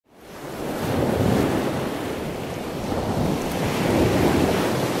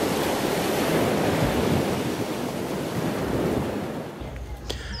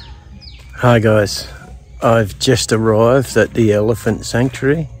Hi guys, I've just arrived at the elephant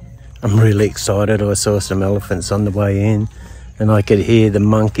sanctuary. I'm really excited. I saw some elephants on the way in and I could hear the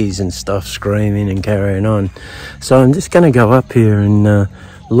monkeys and stuff screaming and carrying on. So I'm just going to go up here and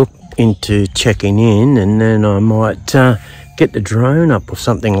look into checking in, and then I might get the drone up or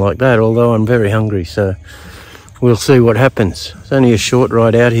something like that, although I'm very hungry, so we'll see what happens. It's only a short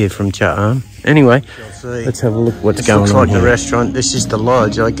ride out here from Cha'am. Anyway, let's have a look what's going on. Looks like the restaurant. This is the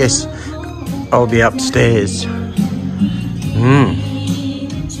lodge. I guess I'll be upstairs.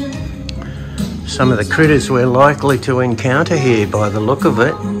 Some of the critters we're likely to encounter here by the look of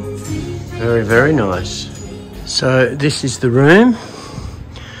it. Very, very nice. So this is the room.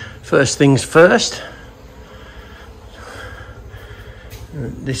 First things first.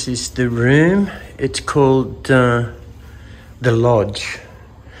 This is the room. It's called the lodge.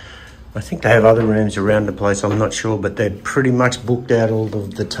 I think they have other rooms around the place, I'm not sure, but they're pretty much booked out all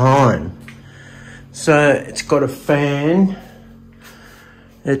of the time. So it's got a fan.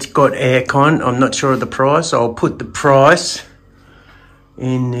 It's got aircon. I'm not sure of the price. I'll put the price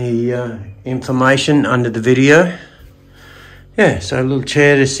in the information under the video. Yeah, so a little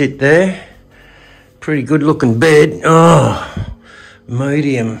chair to sit there. Pretty good looking bed. Oh,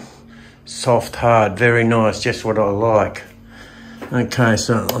 medium, soft, hard, very nice, just what I like. Okay,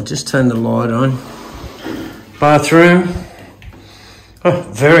 so I'll just turn the light on. Bathroom. Oh,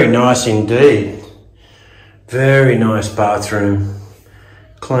 very nice indeed. Very nice bathroom.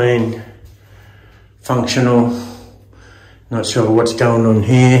 Clean, functional. Not sure what's going on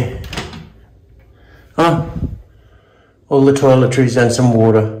here. Oh, all the toiletries and some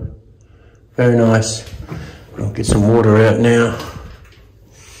water. Very nice. I'll get some water out now.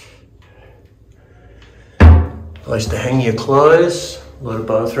 Place to hang your clothes. A lot of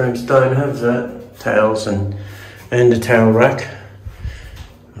bathrooms don't have that. Towels and a towel rack.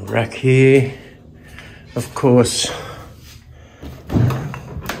 A rack here. Of course.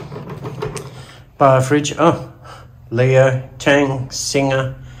 Bar fridge. Oh, Leo, Tang,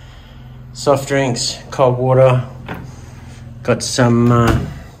 Singer, soft drinks, cold water. Got some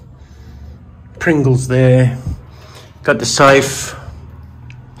Pringles there. Got the safe.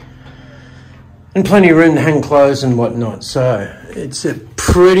 And plenty of room to hang clothes and whatnot. So it's a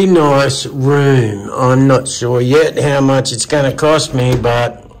pretty nice room. I'm not sure yet how much it's going to cost me,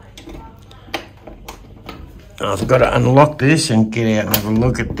 but I've got to unlock this and get out and have a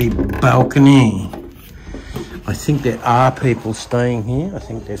look at the balcony. I think there are people staying here. I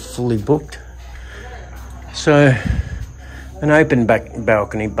think they're fully booked. So an open back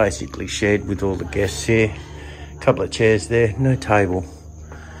balcony, basically shared with all the guests here. A couple of chairs there, no table.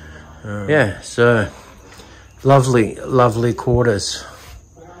 Yeah, so lovely, lovely quarters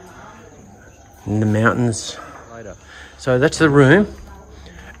in the mountains. So that's the room.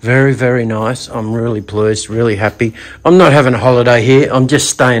 Very, very nice. I'm really pleased, really happy. I'm not having a holiday here. I'm just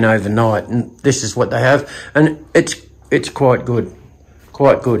staying overnight, and this is what they have. And it's quite good,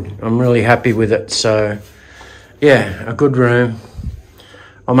 quite good. I'm really happy with it. So, yeah, a good room.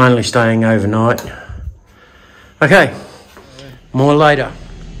 I'm only staying overnight. Okay, more later.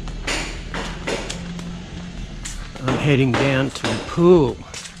 I'm heading down to the pool.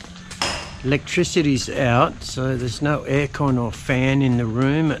 Electricity's out, so there's no aircon or fan in the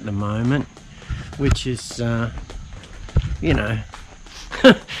room at the moment, which is, you know,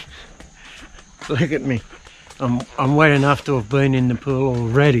 look at me. I'm wet enough to have been in the pool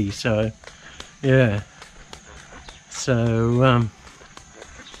already, so, yeah. So,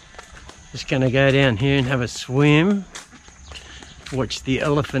 just gonna go down here and have a swim. Watch the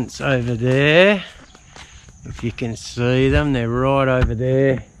elephants over there. If you can see them, they're right over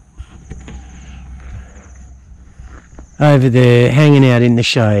there. Over there, hanging out in the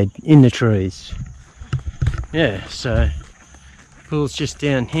shade, in the trees. Yeah, so pool's just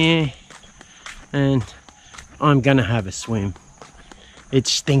down here, and I'm gonna have a swim.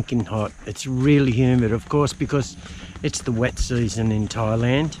 It's stinking hot. It's really humid, of course, because it's the wet season in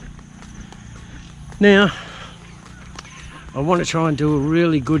Thailand. Now, I want to try and do a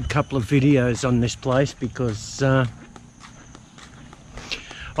really good couple of videos on this place, because I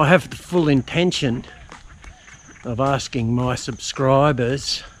have the full intention of asking my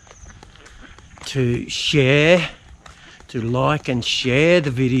subscribers to share, to like and share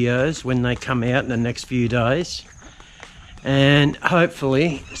the videos when they come out in the next few days. And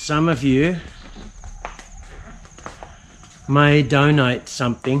hopefully some of you may donate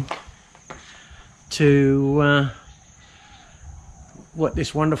something to what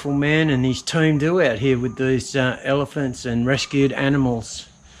this wonderful man and his team do out here with these elephants and rescued animals.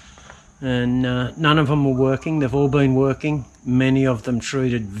 and none of them were working. They've all been working. Many of them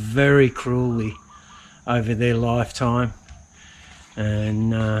treated very cruelly over their lifetime,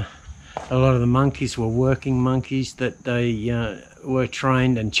 and a lot of the monkeys were working monkeys that they were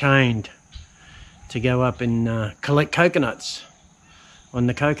trained and chained to go up and collect coconuts on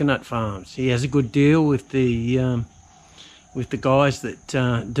the coconut farms. He has a good deal with the guys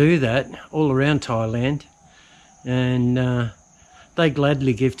that do that all around Thailand, and they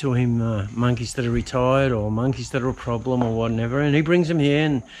gladly give to him monkeys that are retired or monkeys that are a problem or whatever, and he brings them here,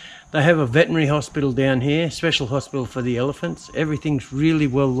 and they have a veterinary hospital down here, special hospital for the elephants. Everything's really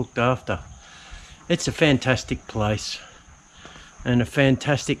well looked after. It's a fantastic place and a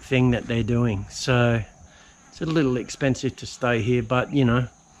fantastic thing that they're doing. So it's a little expensive to stay here, but you know,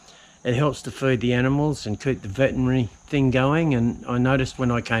 it helps to feed the animals and keep the veterinary thing going. And I noticed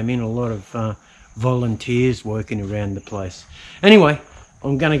when I came in, a lot of volunteers working around the place. Anyway,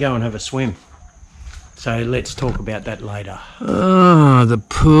 I'm going to go and have a swim. So let's talk about that later. Oh, the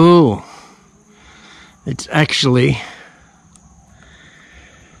pool. It's actually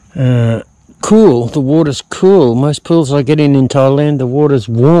cool. The water's cool. Most pools I get in Thailand, the water's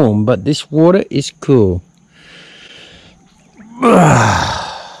warm, but this water is cool.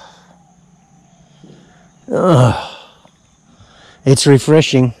 It's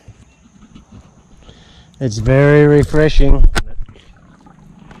refreshing. It's very refreshing.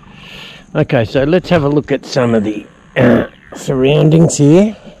 Okay, so let's have a look at some of the surroundings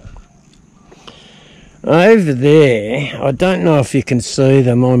here. Over there, I don't know if you can see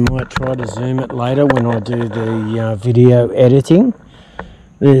them. I might try to zoom it later when I do the video editing.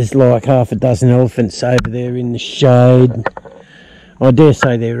 There's like half a dozen elephants over there in the shade. I dare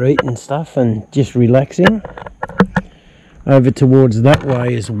say they're eating stuff and just relaxing. Over towards that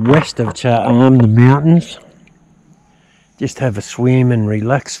way is west of the mountains. Just have a swim and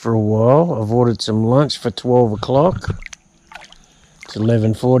relax for a while. I've ordered some lunch for 12 o'clock. It's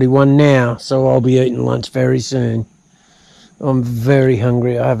 11:41 now, so I'll be eating lunch very soon. I'm very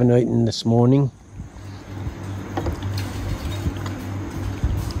hungry. I haven't eaten this morning.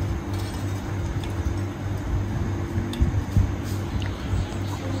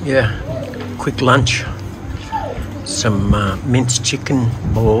 Yeah, quick lunch. Some minced chicken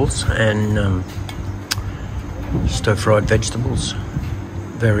balls and stir-fried vegetables.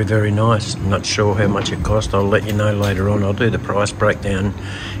 Very, very nice. I'm not sure how much it cost. I'll let you know later on. I'll do the price breakdown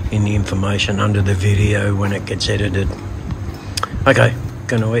in the information under the video when it gets edited. Okay,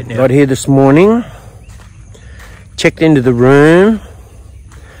 gonna eat now. Got here this morning, checked into the room,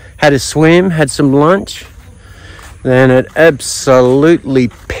 had a swim, had some lunch, then it absolutely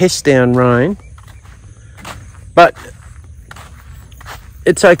pissed down rain. But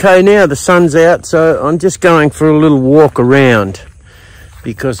it's okay now, the sun's out, so I'm just going for a little walk around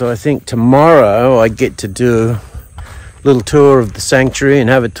because I think tomorrow I get to do a little tour of the sanctuary and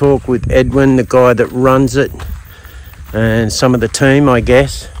have a talk with Edwin, the guy that runs it, and some of the team, I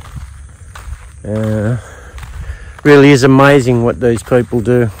guess. Really is amazing what these people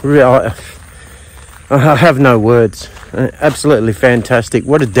do. I have no words. Absolutely fantastic.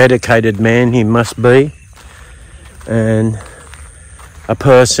 What a dedicated man he must be. And a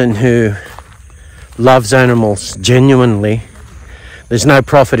person who loves animals genuinely. There's no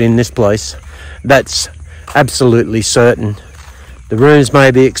profit in this place. That's absolutely certain. The rooms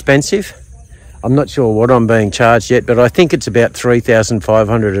may be expensive. I'm not sure what I'm being charged yet, but I think it's about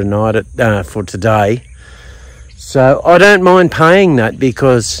 3,500 a night for today. So I don't mind paying that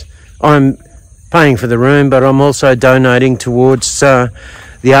because I'm paying for the room, but I'm also donating towards the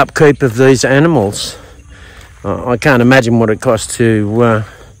upkeep of these animals. I can't imagine what it costs to,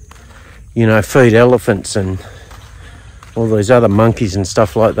 you know, feed elephants and all these other monkeys and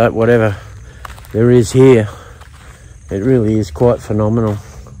stuff like that, whatever there is here. It really is quite phenomenal.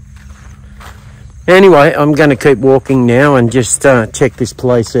 Anyway, I'm going to keep walking now and just check this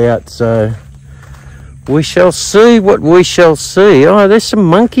place out. So we shall see what we shall see. Oh, there's some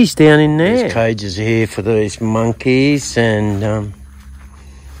monkeys down in there. There's cages here for these monkeys, and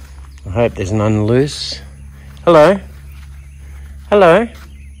I hope there's none loose. Hello. Hello.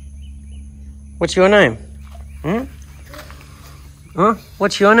 What's your name? Hmm? Huh?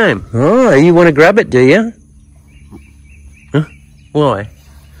 What's your name? Oh, you want to grab it, do you? Huh? Why?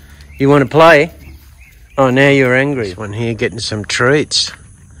 You want to play? Oh, now you're angry. This one here getting some treats.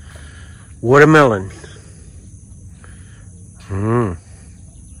 Watermelon.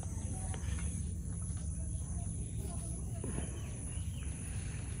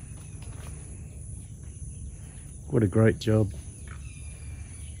 What a great job.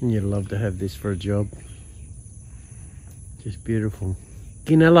 And you'd love to have this for a job. Just beautiful.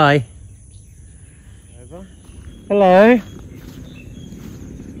 Kinalai. Hello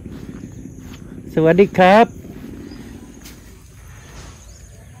สวัสดีครับ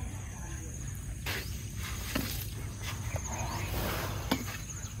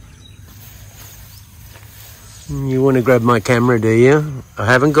You want to grab my camera, do you? I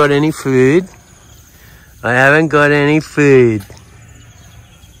haven't got any food. I haven't got any food.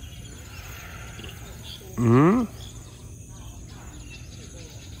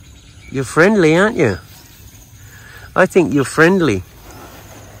 You're friendly, aren't you? I think you're friendly.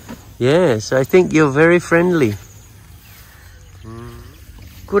 Yes, I think you're very friendly.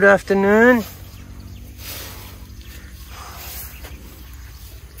 Good afternoon.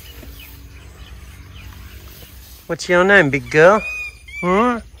 What's your name, big girl?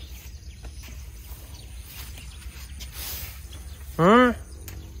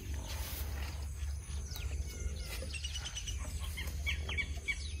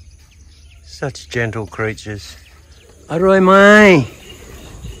 Such gentle creatures. Aroi mai.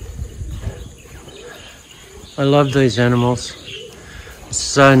 I love these animals. It's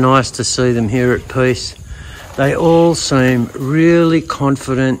so nice to see them here at peace. They all seem really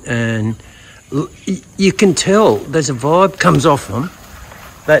confident, and you can tell there's a vibe comes off them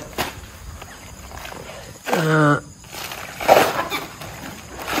that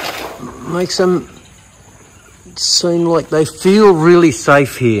makes them seem like they feel really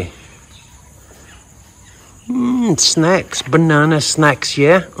safe here. Snacks, banana snacks,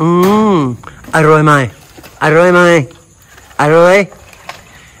 yeah? Aroi mai. Aroi mai. Aroi.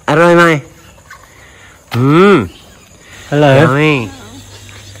 Aroi mai. Hello. Yummy.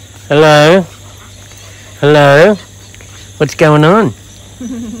 Hello. Hello. What's going on?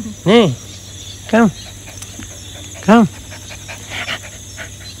 Hey, come. Come.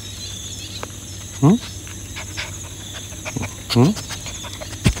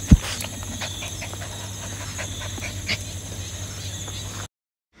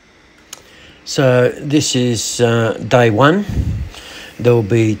 So this is day one. There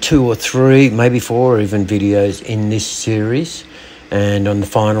will be 2 or 3, maybe 4 even videos in this series. And on the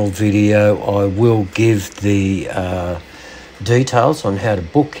final video, I will give the details on how to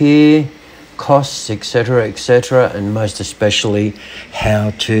book here, costs, etc., and most especially how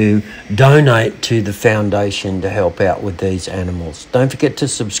to donate to the foundation to help out with these animals. Don't forget to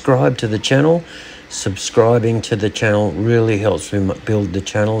subscribe to the channel. Subscribing to the channel really helps me build the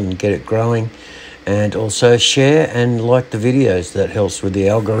channel and get it growing. And also share and like the videos. That helps with the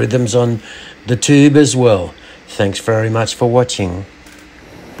algorithms on the tube as well. Thanks very much for watching.